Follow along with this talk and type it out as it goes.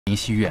林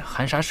希月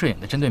含沙射影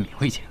的针对闵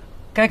慧姐，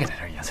该给她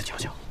点颜色瞧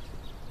瞧。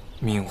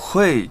闵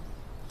慧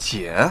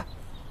姐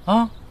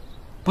啊，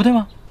不对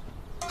吗？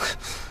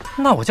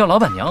那我叫老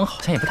板娘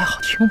好像也不太好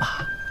听吧？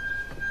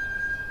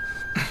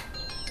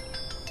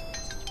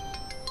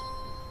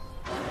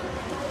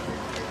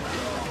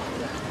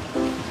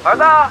儿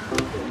子。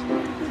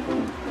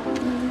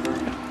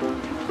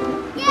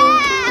耶！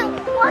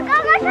我刚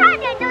刚差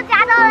点就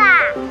夹到了。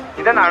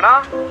你在哪儿呢？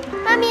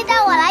妈咪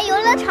带我来游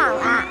乐场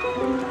了。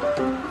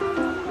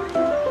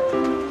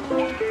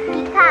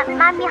你看，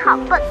妈咪好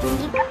笨，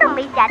一个都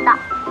没夹到。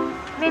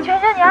闵全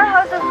全，你还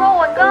好意思说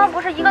我？你刚刚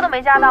不是一个都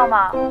没夹到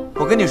吗？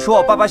我跟你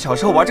说，爸爸小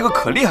时候玩这个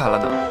可厉害了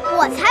呢。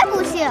我才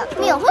不信！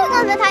闵慧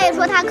刚才她也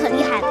说她可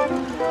厉害了。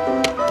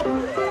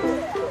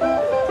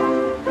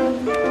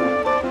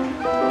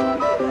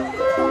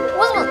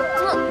我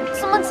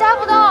怎么夹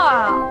不到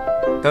啊？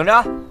等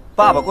着，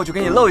爸爸过去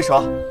给你露一手。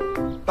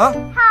啊！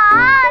好，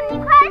你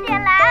快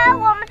点来，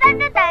我们在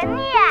这等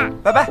你。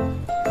拜拜。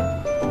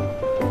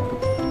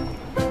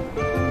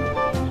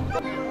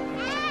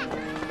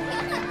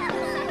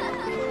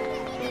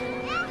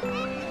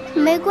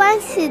没关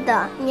系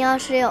的，你要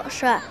是有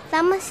事，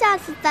咱们下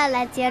次再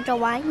来接着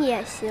玩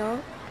也行。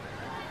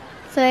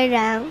虽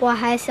然我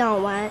还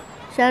想玩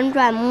旋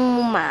转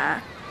木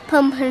马、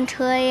碰碰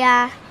车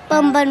呀、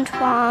蹦蹦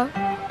床，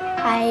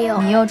还有……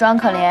你又装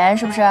可怜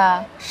是不是？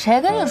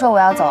谁跟你说我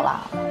要走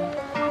了？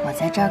我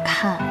在这儿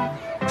看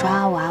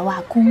抓娃娃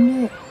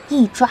攻略，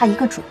一抓一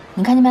个准，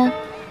你看见没？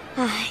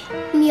哎，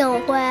闵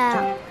慧，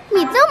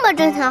你这么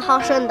争强好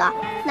胜的，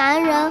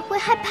男人会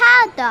害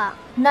怕的。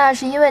那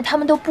是因为他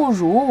们都不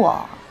如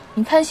我，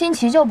你看辛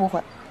奇就不会。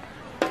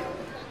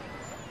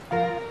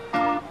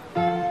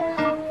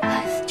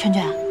圈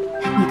圈，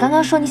你刚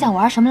刚说你想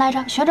玩什么来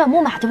着？旋转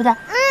木马对不对？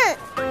嗯，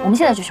我们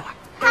现在就去玩。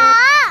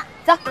好，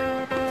走。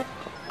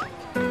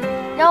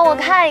让我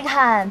看一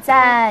看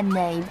在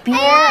哪边。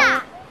哎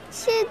呀，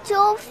气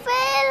球飞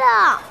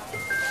了！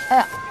哎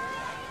呀，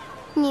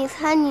你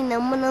猜你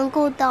能不能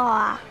够到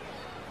啊？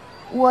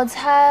我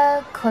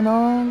猜可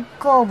能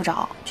够不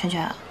着，圈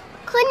圈。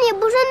可你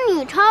不是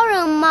女超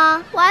人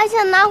吗？我还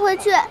想拿回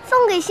去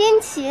送给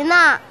辛奇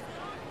呢。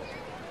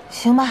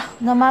行吧，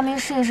那妈咪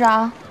试一试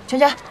啊。圈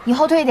圈，你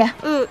后退一点。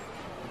嗯。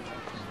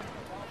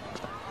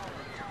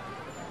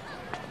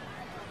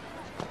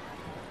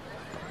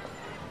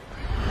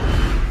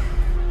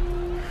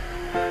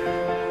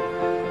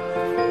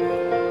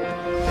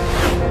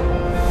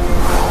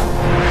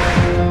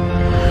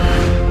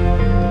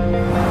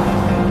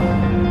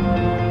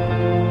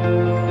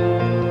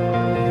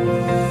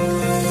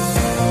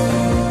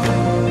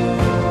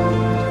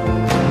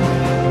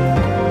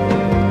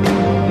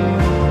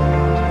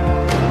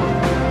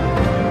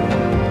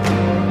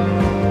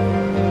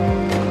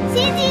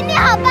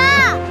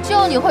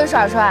你会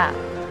耍帅，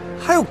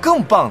还有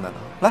更棒的呢！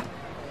来，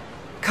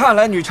看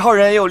来女超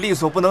人也有力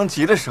所不能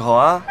及的时候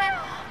啊！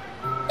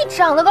你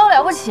长得高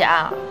了不起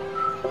啊！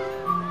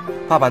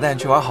爸爸带你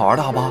去玩好玩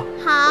的，好不好？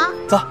好，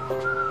走。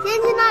先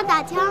去那儿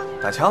打枪。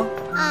打枪？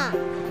嗯。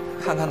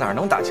看看哪儿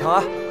能打枪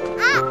啊？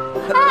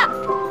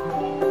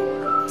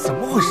怎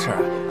么回事啊？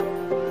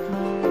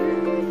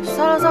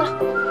算了算了。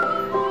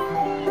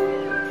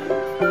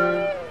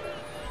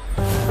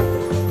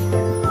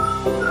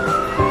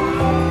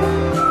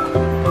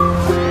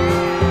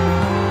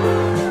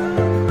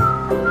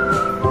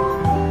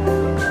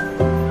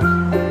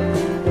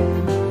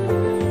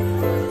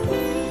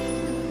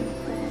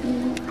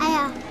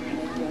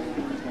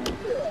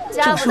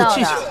这个是有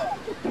技巧的，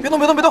别动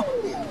别动别动，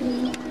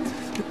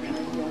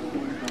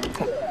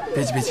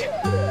别急别急。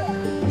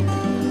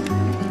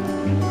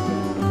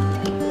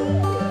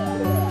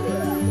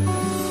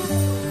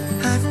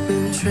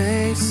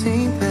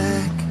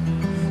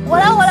我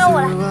来我来我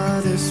来，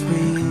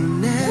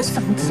你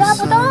怎么夹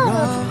不到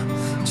啊？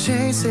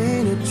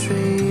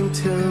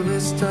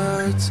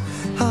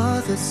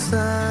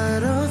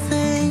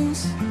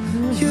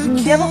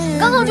你别碰，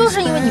刚刚就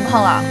是因为你碰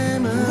了。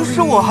不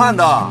是我焊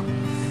的。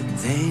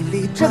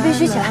这必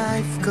须起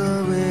来！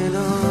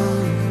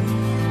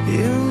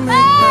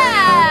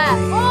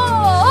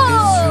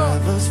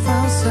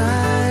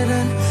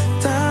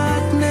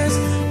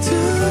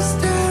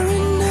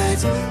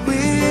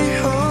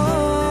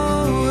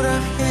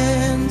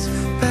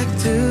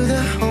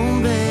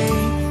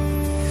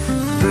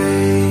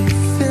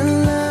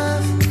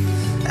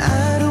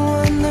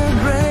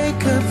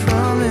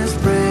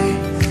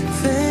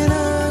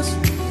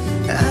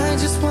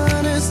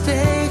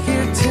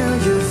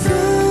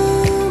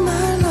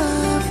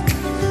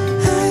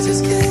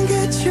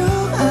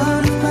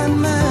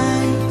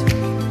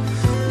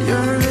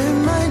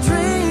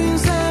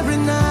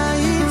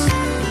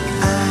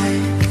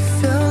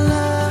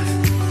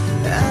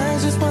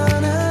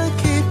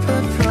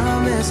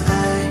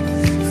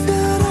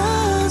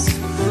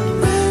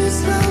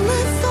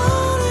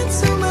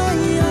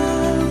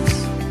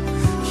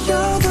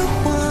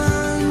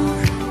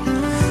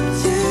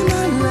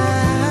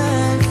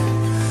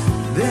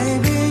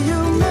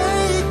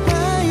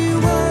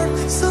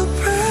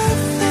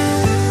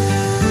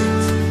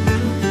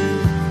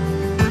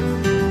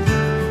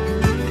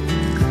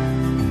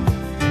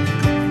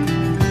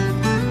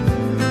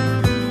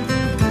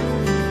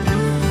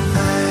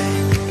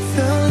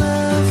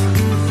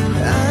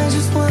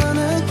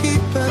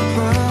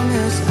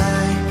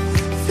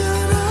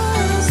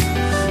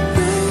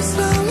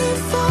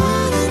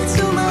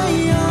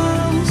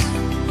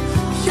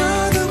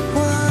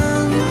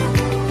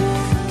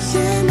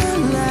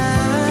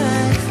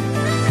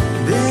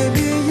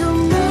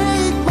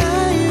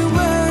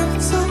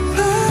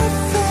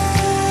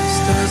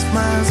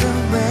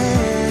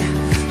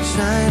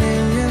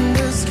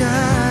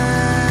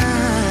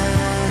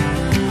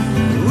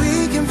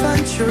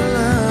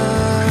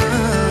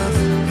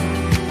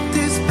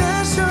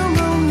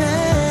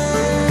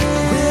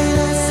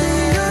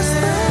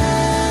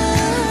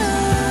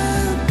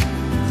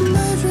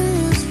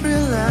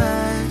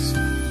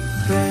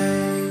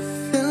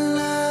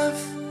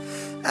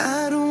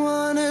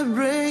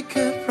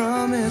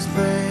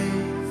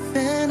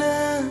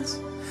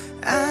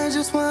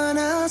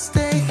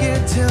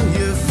 till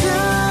you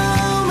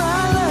feel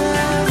my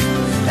love.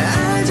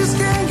 I just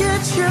can't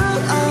get you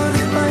out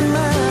of my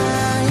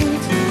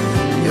mind.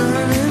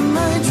 You're in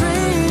my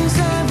dreams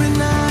every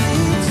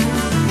night.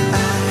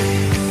 I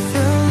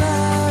feel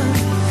love.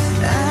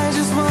 I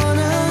just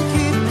wanna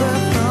keep a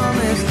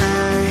promise.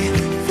 I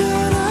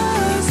feel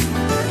us.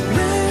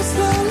 We're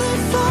slowly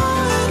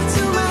falling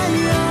to my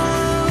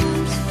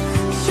arms.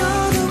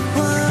 You're the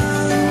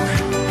one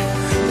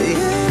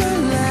in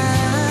my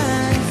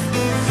life.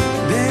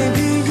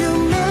 Baby, you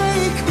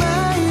make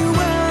my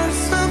world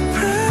so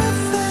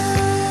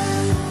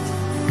perfect.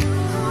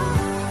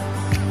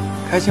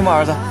 开心吗，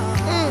儿子？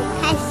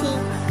开心。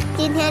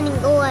今天你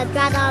给我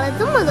抓到了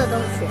这么多东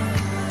西，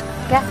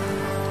给，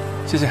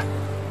谢谢。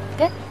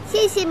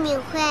谢谢敏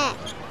慧。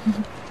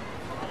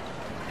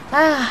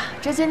哎呀，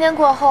这今天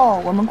过后，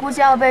我们估计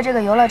要被这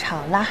个游乐场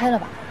拉黑了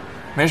吧？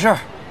没事儿，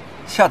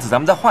下次咱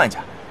们再换一家，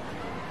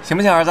行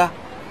不行，儿子？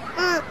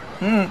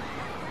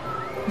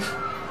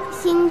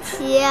新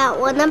奇，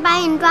我能把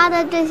你抓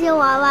的这些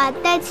娃娃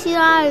带去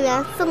幼儿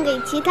园送给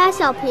其他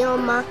小朋友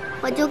吗？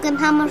我就跟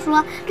他们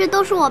说，这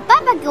都是我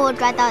爸爸给我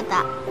抓到的。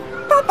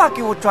爸爸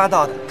给我抓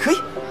到的，可以。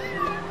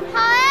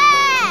好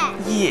哎。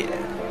耶。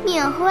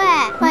敏慧，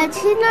我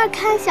去那儿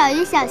看小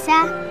鱼小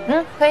虾。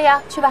可以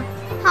啊，去吧。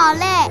好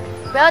嘞。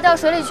不要掉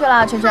水里去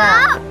了，圈圈。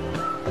好。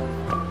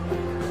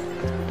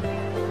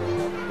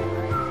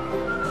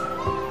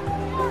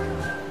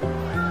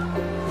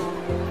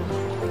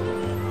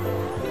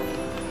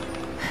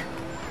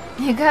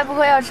你该不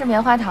会要吃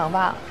棉花糖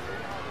吧？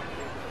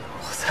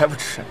我才不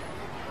吃呢。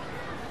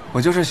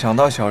我就是想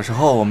到小时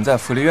候我们在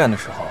福利院的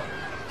时候，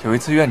有一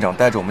次院长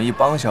带着我们一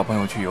帮小朋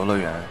友去游乐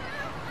园，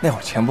那会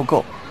儿钱不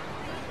够，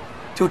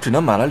就只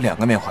能买了2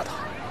个棉花糖，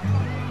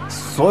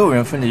所有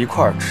人分着一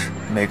块儿吃，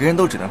每个人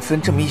都只能分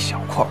这么一小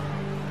块儿。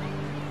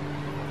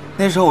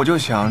那时候我就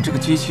想，这个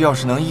机器要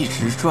是能一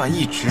直转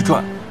一直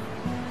转，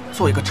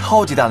做一个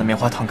超级大的棉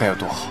花糖该有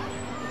多好。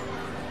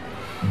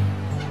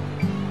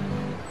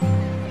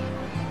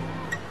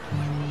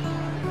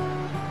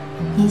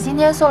你今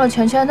天送了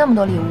圈圈那么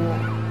多礼物，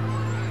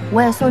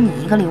我也送你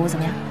一个礼物，怎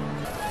么样？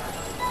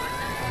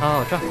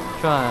好，转，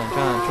快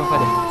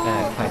点，哎，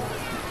快点，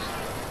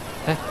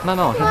哎，慢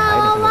慢往上抬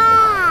一点。哇，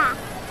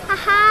哈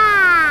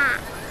哈。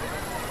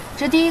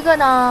这第一个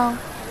呢，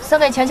送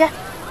给圈圈。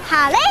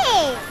好嘞。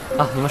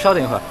啊，你们稍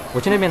等一会儿，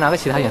我去那边拿个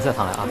其他颜色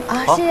糖来啊。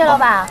啊，谢谢老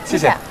板，谢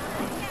谢。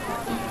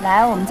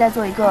来，我们再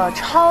做一个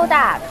超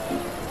大的。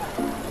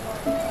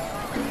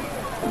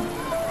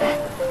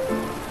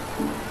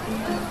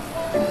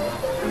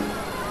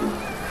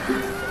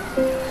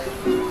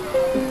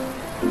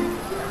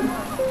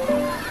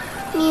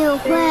敏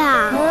慧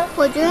啊，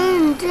我觉得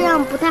你这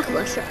样不太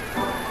合适。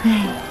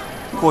哎，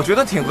我觉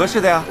得挺合适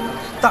的呀，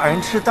大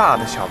人吃大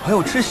的，小朋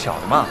友吃小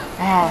的嘛。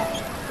哎，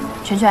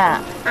圈圈，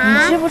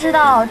你知不知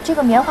道这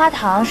个棉花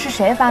糖是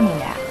谁发明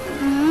的呀？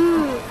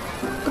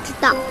不知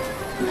道。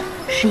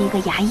是一个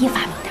牙医发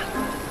明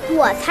的。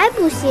我才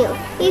不信，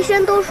医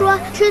生都说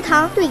吃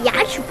糖对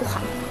牙齿不好。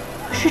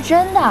是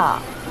真的。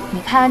你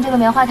看这个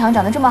棉花糖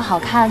长得这么好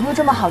看，又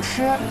这么好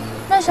吃，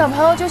那小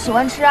朋友就喜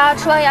欢吃啊，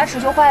吃完牙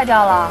齿就坏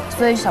掉了，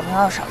所以小朋友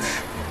要少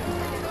吃。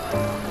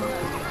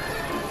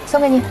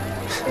送给你。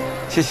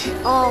谢谢。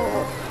哦。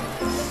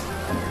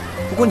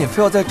不过你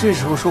非要在这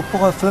时候说破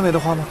坏氛围的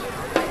话吗？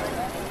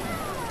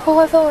破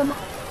坏氛围吗？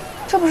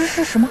这不是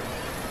事实吗？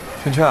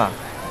圈圈啊。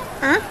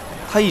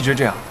他一直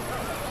这样。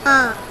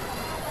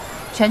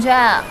圈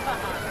圈，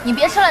你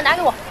别吃了，拿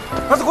给我。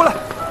儿子过来。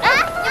哎，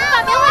你们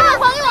把棉花糖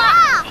还给我。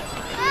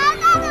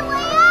大的我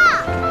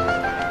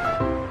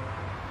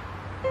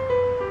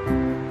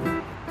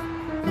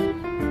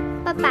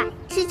要。爸爸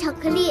吃巧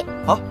克力。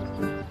好。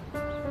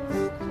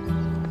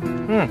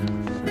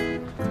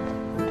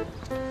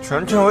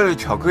圈圈为了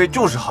巧克力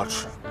就是好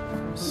吃。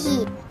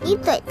咦，你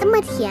嘴这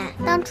么甜，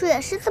当初也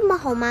是这么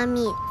哄妈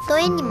咪，所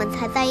以你们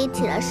才在一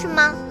起了是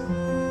吗？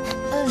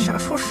瞎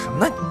说什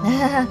么呢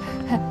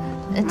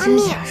你？妈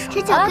咪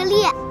吃巧克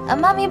力。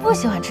妈咪不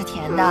喜欢吃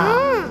甜的。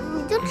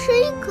你就吃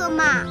一颗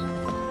嘛。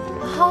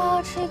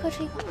好，吃一颗。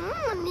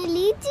你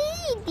离近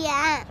一点。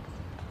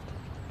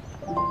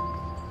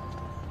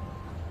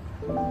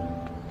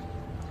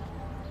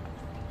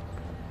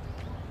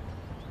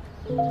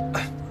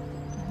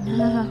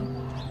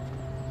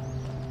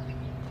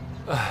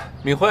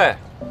敏慧。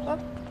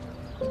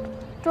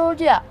周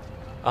姐。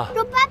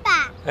周爸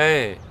爸。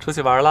哎，出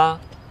去玩啦？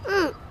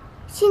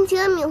新奇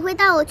和敏慧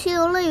带我去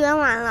游乐园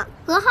玩了，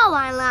可好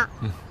玩了。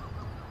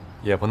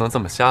也不能这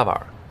么瞎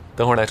玩。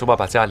等会儿来周爸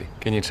爸家里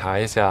给你查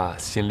一下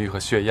心率和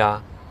血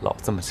压，老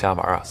这么瞎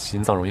玩啊，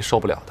心脏容易受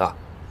不了的。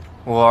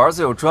我儿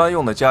子有专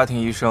用的家庭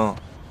医生，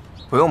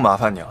不用麻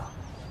烦你了。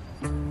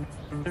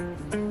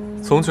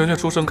从圈圈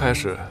出生开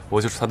始，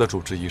我就是他的主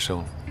治医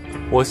生。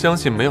我相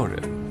信没有人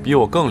比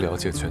我更了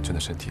解圈圈的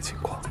身体情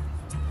况。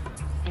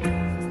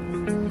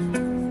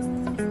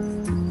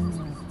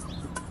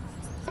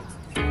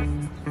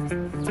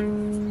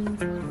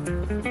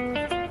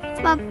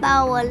爸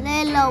爸，我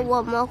累了，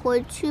我们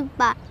回去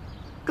吧。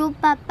猪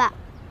爸爸，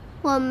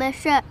我没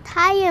事，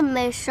他也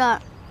没事。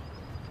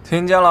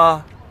听见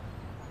了，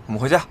我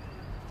们回家。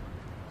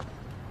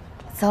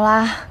走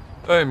啦。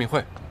哎，闵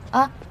慧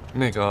啊，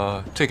那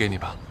个这给你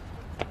吧，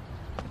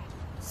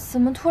怎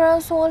么突然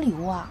送我礼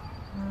物啊？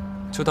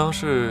就当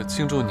是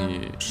庆祝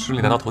你顺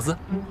利拿到投资。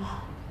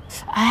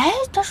哎，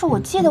但是我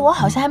记得我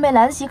好像还没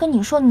来得及跟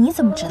你说，你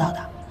怎么知道的？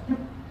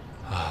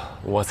啊，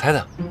我猜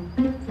的。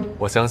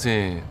我相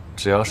信，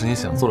只要是你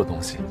想做的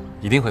东西，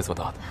一定会做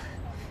到的。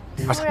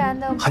突然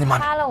的喊你妈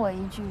咪夸了我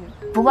一句，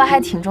不过还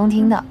挺中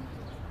听的，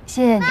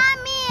谢谢你。妈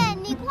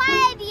咪，你快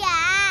点！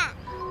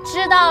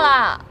知道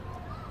了，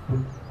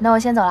那我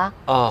先走了。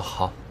啊，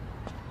好。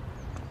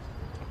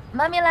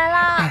妈咪来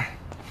啦，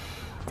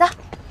走。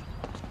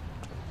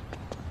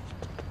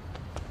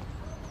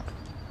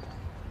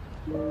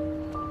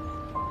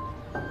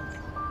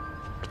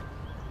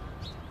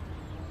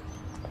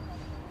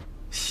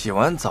洗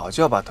完澡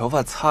就要把头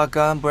发擦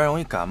干，不然容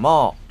易感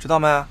冒，知道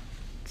没？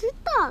知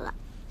道了。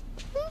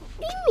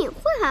比闵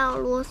慧还要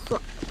啰嗦。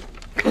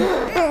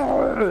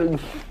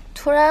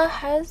突然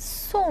还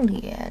送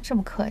礼，这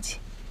么客气。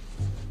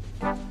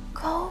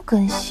高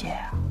跟鞋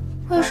啊？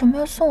为什么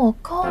要送我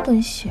高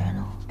跟鞋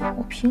呢？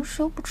我平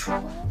时又不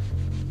穿。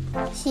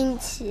辛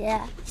奇，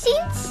啊，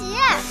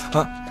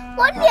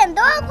我脸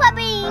都要快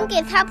被莹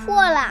给擦破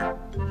了。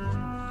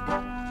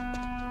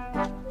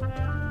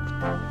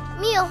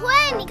闵慧，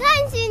你看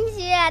辛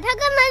奇，他刚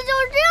才就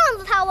是这样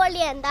子擦我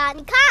脸的，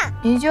你看。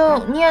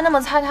你也那么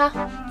擦他？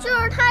就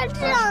是他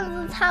这样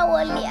子擦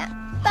我脸，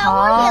把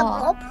我脸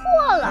磨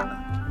破了。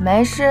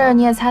没事，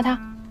你也擦他。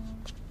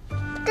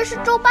这是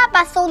周爸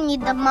爸送你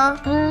的吗？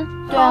嗯，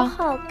对啊。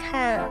好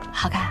看。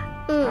好看。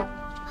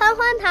欢欢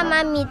他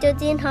妈咪就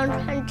经常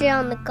穿这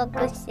样的高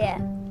跟鞋。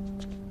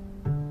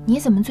你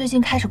怎么最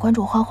近开始关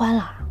注欢欢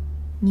了？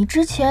你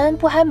之前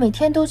不还每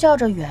天都叫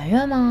着圆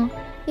圆吗？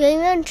圆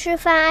圆吃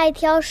饭爱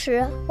挑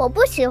食，我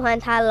不喜欢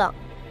她了。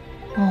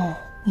哦，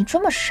你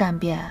这么善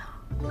变啊，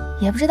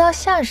也不知道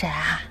像谁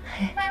啊。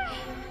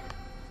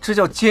这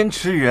叫坚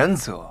持原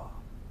则，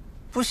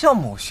不像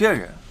某些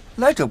人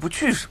来者不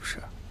拒，是不是？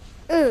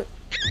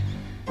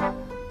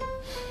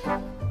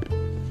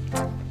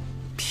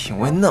品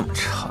味那么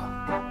差，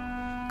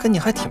跟你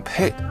还挺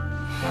配的。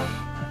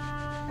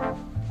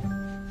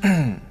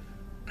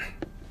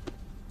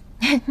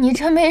你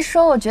这么一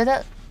说，我觉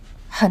得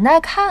很耐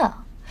看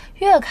啊，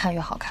越看越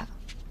好看。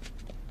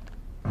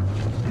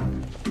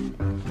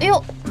哎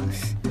呦，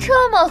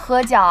这么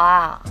合脚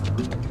啊，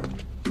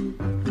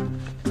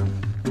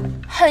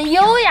很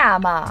优雅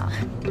嘛，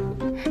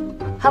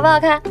好不好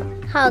看？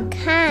好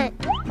看。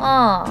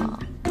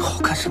好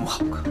看什么好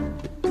看？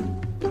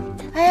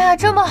哎呀，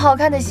这么好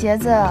看的鞋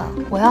子，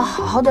我要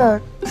好好的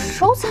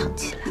收藏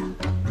起来。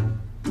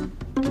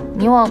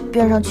你往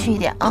边上去一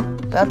点啊，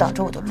不要挡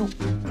着我的路。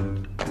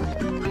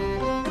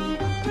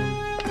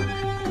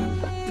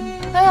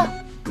哎呀，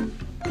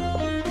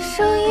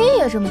声音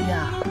也这么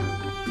哑。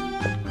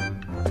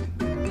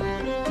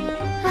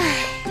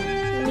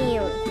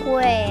闵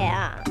慧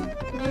啊，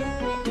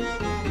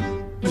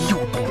又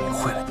不明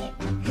会了你。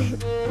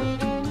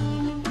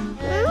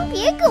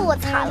别给我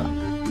擦了，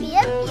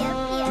别。